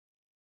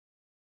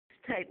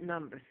tape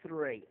number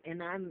 3,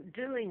 and I'm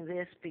doing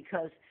this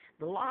because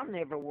the law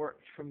never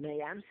worked for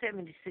me. I'm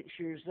 76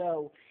 years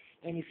old,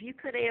 and if you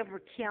could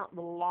ever count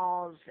the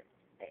laws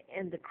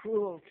and the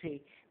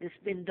cruelty that's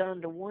been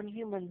done to one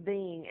human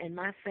being in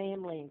my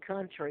family and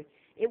country,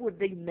 it would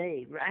be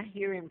me, right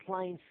here in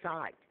plain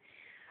sight.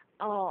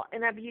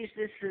 And I've used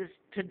this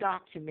to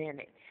document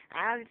it.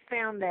 I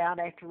found out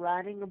after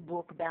writing a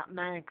book about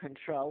mind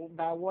control,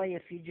 by way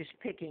of you just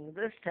picking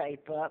this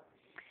tape up,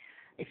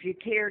 if you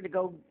care to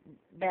go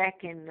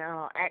back and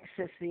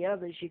access the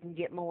others, you can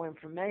get more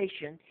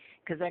information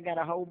because I got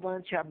a whole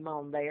bunch of them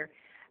on there.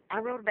 I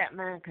wrote about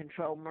mind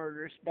control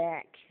murders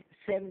back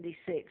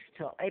 76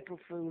 till April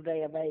Fool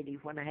Day of 80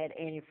 when I had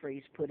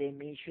antifreeze put in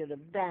me and should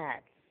have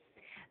died.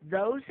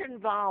 Those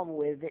involved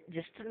with it,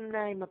 just to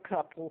name a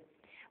couple,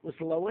 was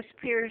Lois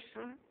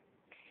Pearson,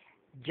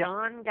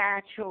 John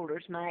Guy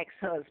Childers, my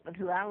ex-husband,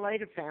 who I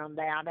later found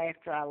out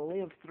after I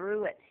lived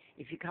through it,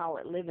 if you call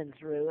it living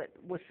through it,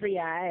 was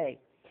CIA.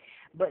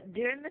 But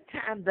during the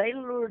time, they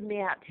lured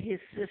me out to his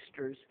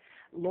sisters,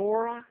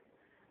 Laura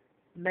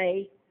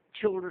Mae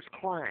Childers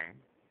Klein,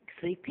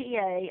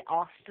 CPA,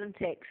 Austin,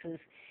 Texas.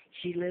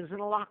 She lives in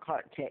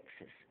Lockhart,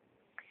 Texas.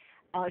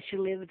 She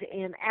lived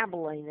in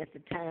Abilene at the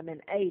time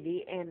in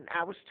 80, and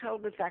I was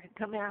told if I could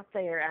come out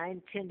there, I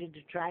intended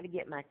to try to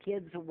get my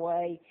kids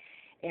away,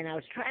 and I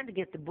was trying to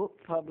get the book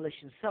published,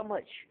 and so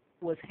much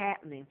was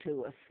happening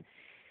to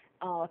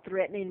us,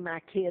 threatening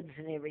my kids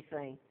and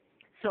everything.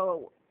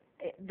 So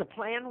the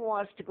plan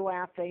was to go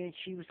out there, and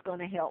she was going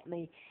to help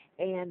me,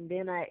 and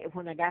then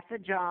when I got the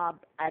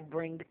job, I'd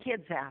bring the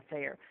kids out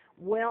there.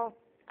 Well,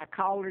 I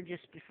called her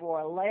just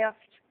before I left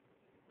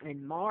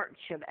in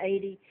March of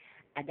 80.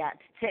 I got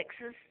to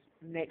Texas.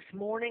 Next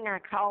morning, I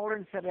called her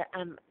and said,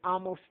 I'm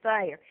almost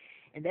there.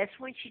 And that's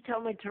when she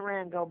told me to turn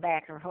around and go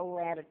back. Her whole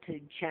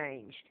attitude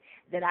changed,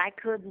 that I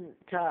couldn't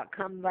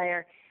come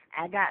there.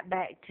 I got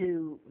back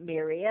to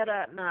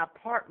Marietta, my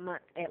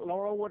apartment at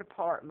Laurelwood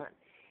Apartment,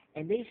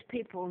 and these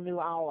people knew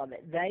all of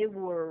it. They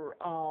were,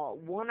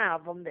 one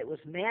of them that was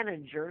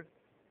manager.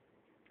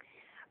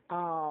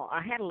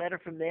 I had a letter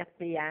from the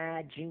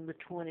FBI, June the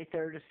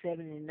 23rd of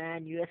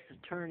 79, U.S.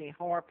 Attorney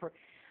Harper.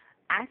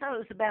 I thought it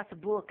was about the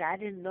book. I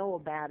didn't know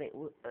about it,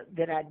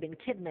 that I'd been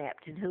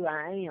kidnapped and who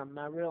I am,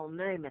 my real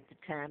name at the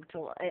time,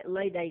 till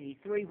late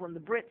 83 when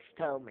the Brits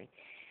told me.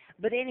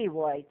 But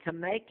anyway, to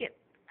make it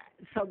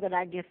so that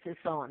I get this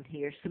on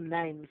here, some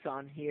names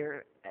on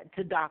here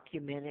to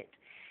document it,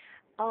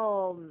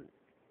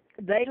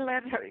 they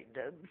let her,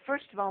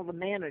 first of all, the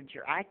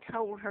manager, I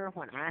told her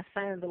when I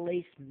signed the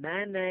lease,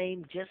 my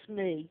name, just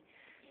me,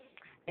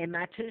 and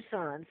my 2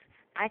 sons,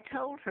 I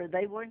told her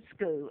they were in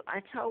school.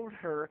 I told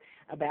her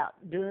about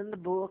doing the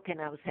book,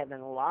 and I was having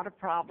a lot of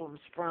problems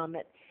from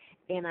it,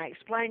 and I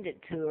explained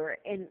it to her,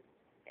 and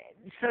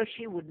so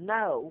she would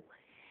know,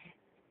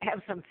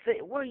 have some,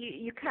 well,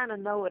 you kind of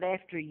know it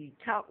after you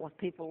talk with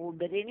people,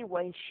 but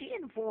anyway, and she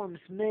informs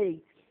me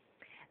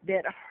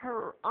that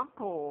her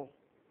uncle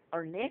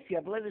or nephew,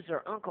 I believe it was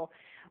her uncle,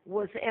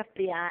 was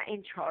FBI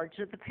in charge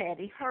of the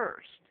Patty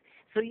Hearst.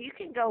 So you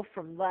can go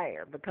from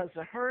there, because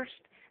the Hearst,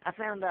 I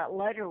found out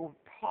later, were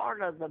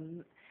part of the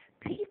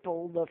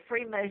people, the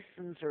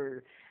Freemasons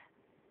or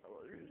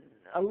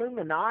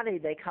Illuminati,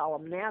 they call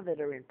them now, that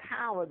are in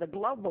power. The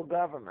global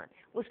government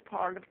was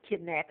part of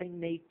kidnapping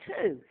me,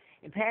 too.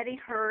 And Patty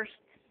Hearst,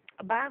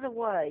 by the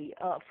way,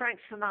 Frank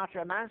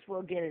Sinatra, I might as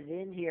well get it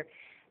in here,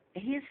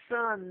 his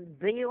son,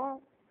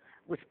 Bill,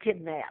 was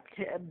kidnapped.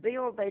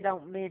 Bill, they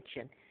don't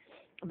mention,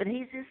 but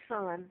he's his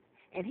son,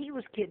 and he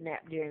was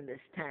kidnapped during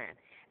this time.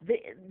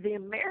 The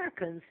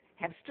Americans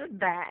have stood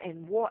by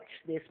and watched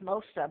this.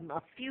 Most of them,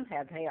 a few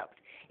have helped.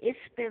 It's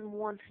been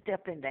one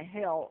step into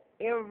hell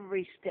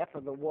every step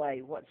of the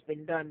way, what's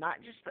been done, not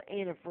just the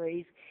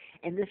antifreeze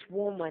and this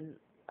woman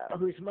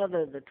who's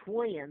mother of the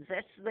twins.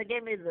 They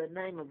gave me the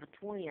name of the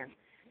twin,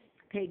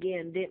 Peggy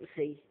and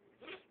Dempsey,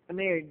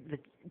 married the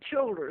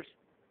Childers,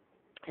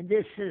 and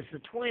this is the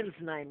twins'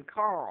 name,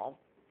 Carl,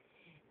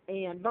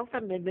 and both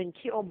of them had been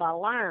killed by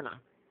Lina,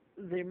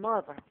 their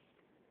mother.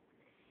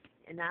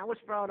 And I was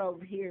brought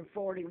over here in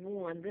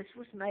 41. This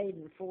was made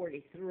in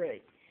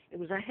 43. It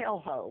was a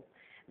hellhole.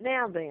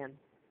 Now then,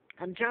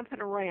 I'm jumping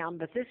around,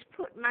 but this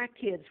put my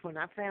kids, when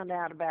I found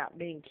out about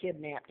being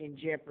kidnapped, in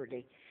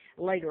jeopardy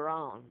later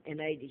on in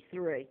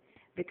 83,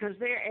 because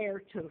they're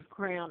heir to the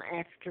crown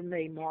after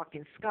me, Mark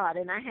and Scott,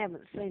 and I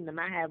haven't seen them.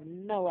 I have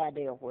no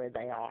idea where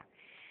they are.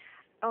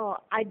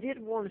 I did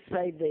want to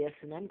say this,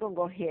 and I'm going to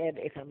go ahead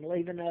if I'm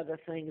leaving other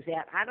things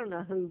out. I don't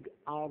know who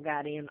all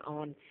got in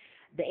on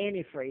the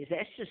antifreeze.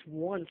 That's just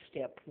one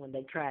step when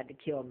they tried to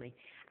kill me.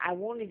 I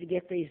wanted to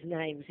get these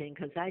names in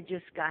because I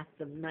just got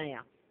them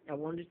now. I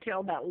wanted to tell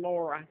about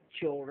Laura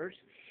Childers.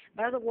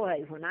 By the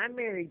way, when I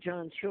married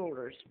John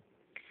Childers,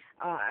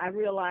 I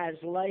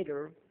realized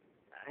later,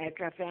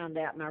 after I found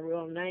out my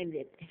real name,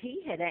 that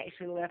he had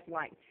actually left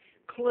like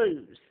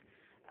clues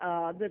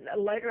that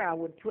later I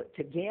would put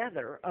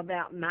together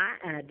about my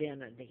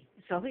identity.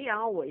 So he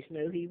always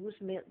knew he was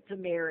meant to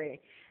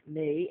marry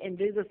me and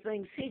do the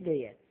things he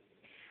did.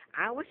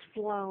 I was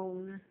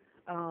flown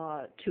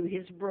to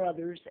his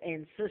brothers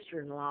and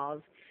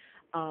sister-in-laws,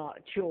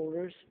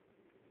 children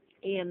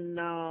in,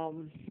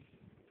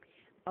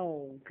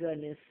 oh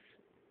goodness,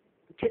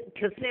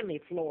 Kissimmee,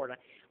 Florida,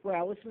 where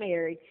I was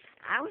married.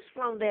 I was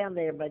flown down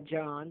there by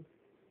John,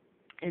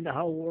 and the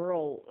whole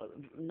world,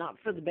 not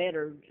for the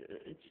better,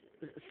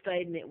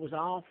 stayed, and it was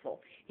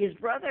awful. His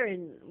brother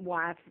and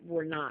wife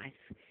were nice,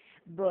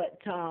 but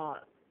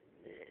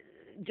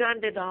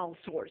John did all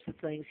sorts of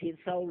things. He'd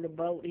sold a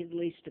boat, he'd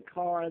leased a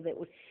car that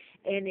was,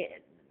 and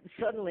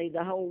suddenly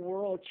the whole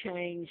world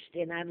changed,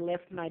 and I'd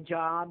left my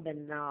job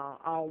and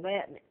all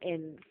that,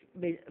 and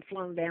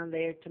flown down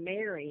there to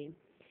marry him.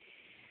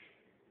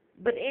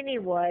 But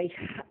anyway,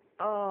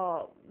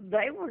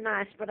 they were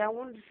nice, but I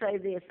wanted to say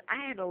this.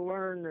 I had a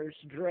learner's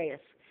dress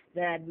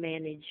that I'd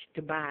managed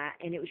to buy,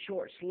 and it was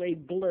short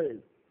sleeve blue.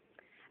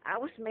 I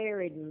was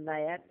married in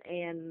that,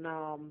 and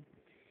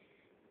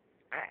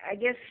I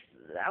guess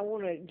I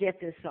want to get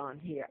this on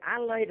here. I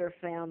later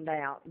found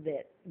out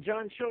that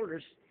John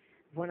Childers,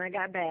 when I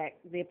got back,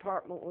 the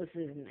apartment was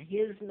in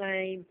his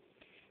name,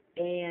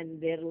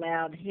 and it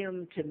allowed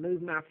him to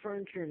move my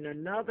furniture in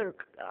another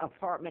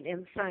apartment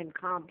in the same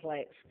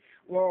complex,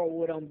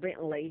 Laurelwood on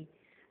Bentley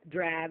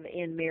Drive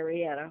in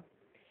Marietta.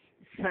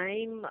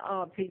 Same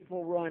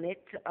people run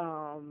it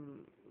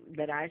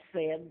that I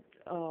said.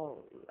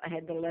 I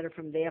had the letter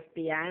from the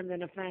FBI, and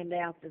then I found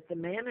out that the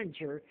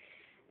manager,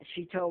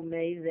 she told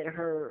me that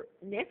her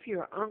nephew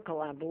or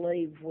uncle, I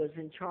believe, was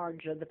in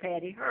charge of the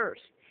Patty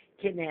Hearst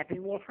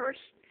kidnapping. Well, Hearst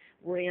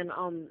were in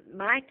on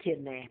my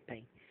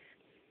kidnapping.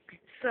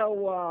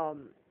 So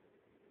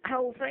the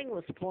whole thing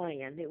was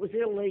planned. It was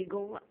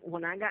illegal.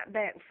 When I got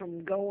back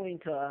from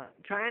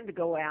trying to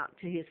go out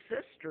to his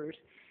sisters,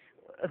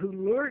 who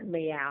lured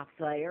me out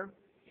there,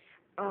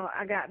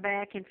 I got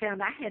back and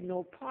found I had no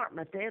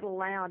apartment. They had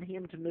allowed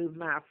him to move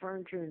my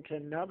furniture into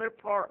another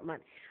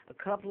apartment a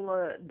couple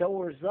of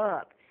doors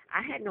up.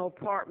 I had no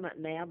apartment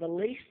now. The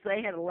lease,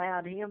 they had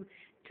allowed him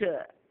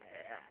to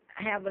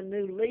have a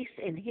new lease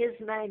in his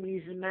name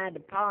using my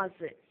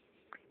deposit.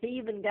 He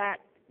even got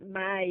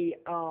my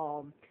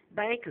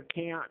bank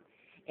account,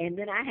 and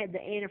then I had the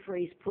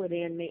antifreeze put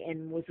in me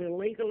and was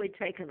illegally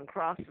taken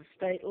across the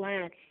state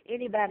line.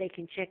 Anybody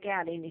can check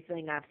out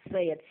anything I've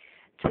said.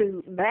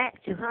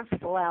 Back to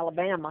Huntsville,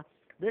 Alabama,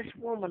 this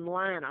woman,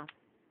 Lina,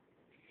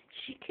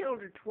 she killed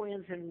her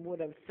twins and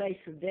would have faced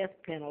the death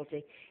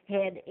penalty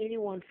had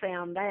anyone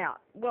found out.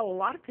 Well, a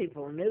lot of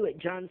people knew it.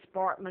 John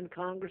Sparkman,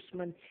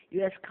 congressman,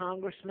 U.S.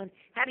 congressman.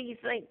 How do you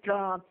think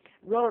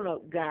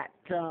Roanoke got,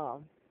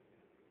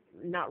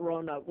 not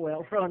Roanoke,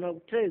 well,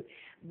 Roanoke too,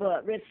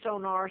 but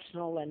Redstone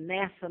Arsenal and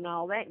NASA and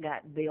all that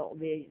got built,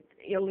 the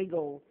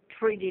illegal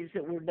treaties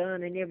that were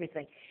done and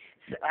everything.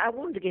 So I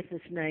wanted to get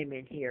this name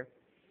in here.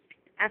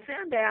 I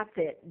found out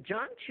that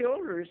John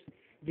Childers,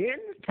 during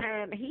the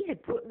time, he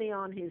had put me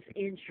on his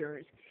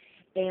insurance,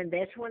 and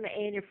that's when the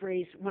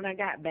antifreeze, when I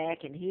got back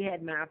and he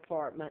had my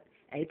apartment,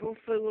 April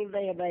Fool's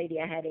Day of 80,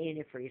 I had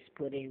antifreeze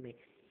put in me.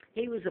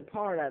 He was a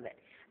part of it.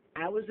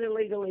 I was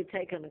illegally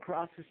taken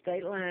across the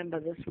state line by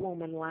this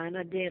woman,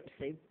 Lina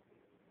Dempsey.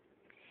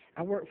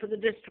 I worked for the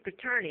district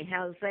attorney.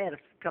 How's that?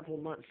 A couple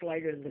of months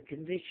later, in the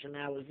condition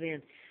I was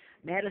in.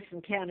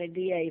 Madison County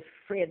DA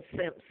Fred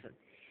Simpson,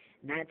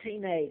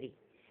 1980.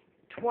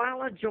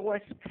 Twila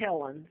Joyce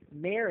Pelland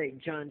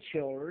married John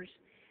Childers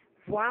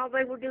while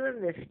they were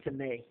doing this to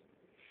me.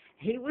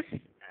 He was,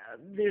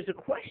 there's a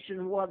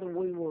question whether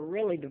we were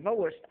really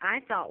divorced. I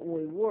thought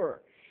we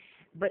were.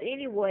 But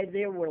anyway,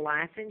 there were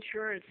life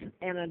insurance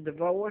and a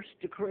divorce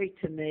decree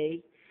to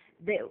me.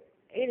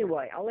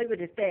 Anyway, I'll leave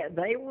it at that.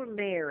 They were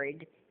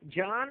married.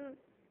 John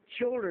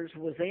Childers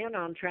was in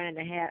on trying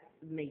to have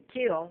me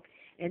killed,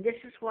 and this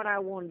is what I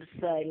wanted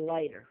to say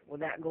later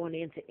without going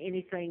into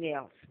anything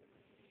else.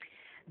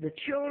 The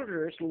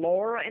Childers,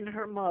 Laura and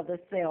her mother,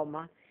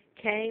 Thelma,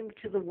 came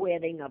to the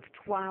wedding of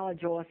Twila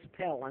Joyce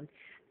Pelland.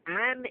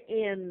 I'm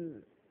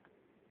in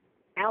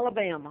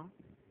Alabama,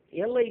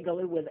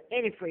 illegally, with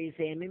antifreeze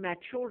in me. My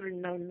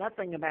children know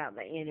nothing about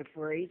the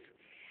antifreeze.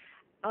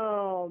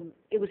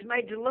 It was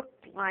made to look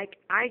like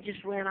I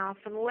just ran off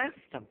and left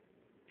them.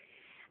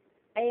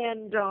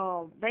 And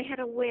they had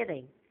a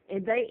wedding.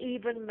 And they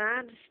even, my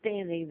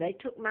understanding, they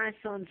took my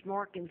sons,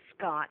 Mark and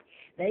Scott,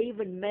 they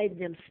even made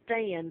them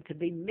stand to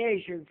be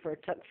measured for a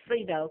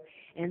tuxedo,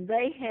 and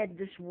they had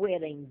this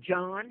wedding,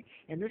 John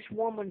and this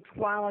woman,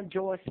 Twila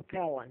Joyce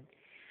Pelland.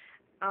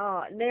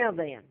 Now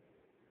then,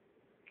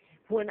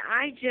 when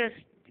I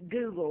just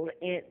Googled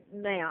it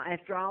now,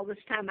 after all this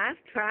time,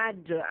 I've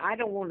tried to, I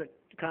don't want to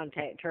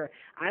contact her.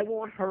 I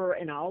want her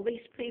and all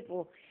these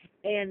people,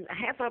 and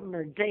half of them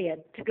are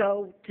dead, to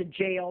go to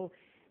jail,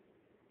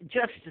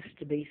 justice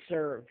to be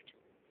served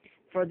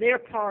for their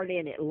part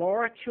in it.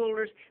 Laura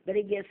Childers, but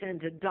it gets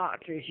into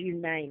doctors, you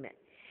name it.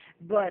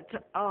 But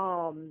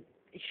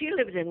she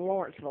lived in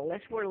Lawrenceville.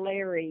 That's where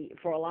Larry,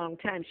 for a long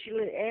time, she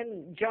lived,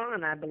 and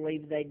John, I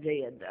believe they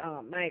did,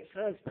 my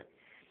ex-husband,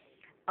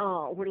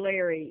 where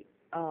Larry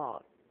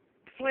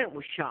Flint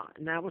was shot,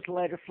 and I was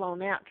later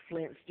flown out to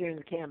Flint during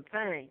the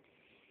campaign.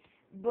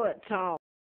 But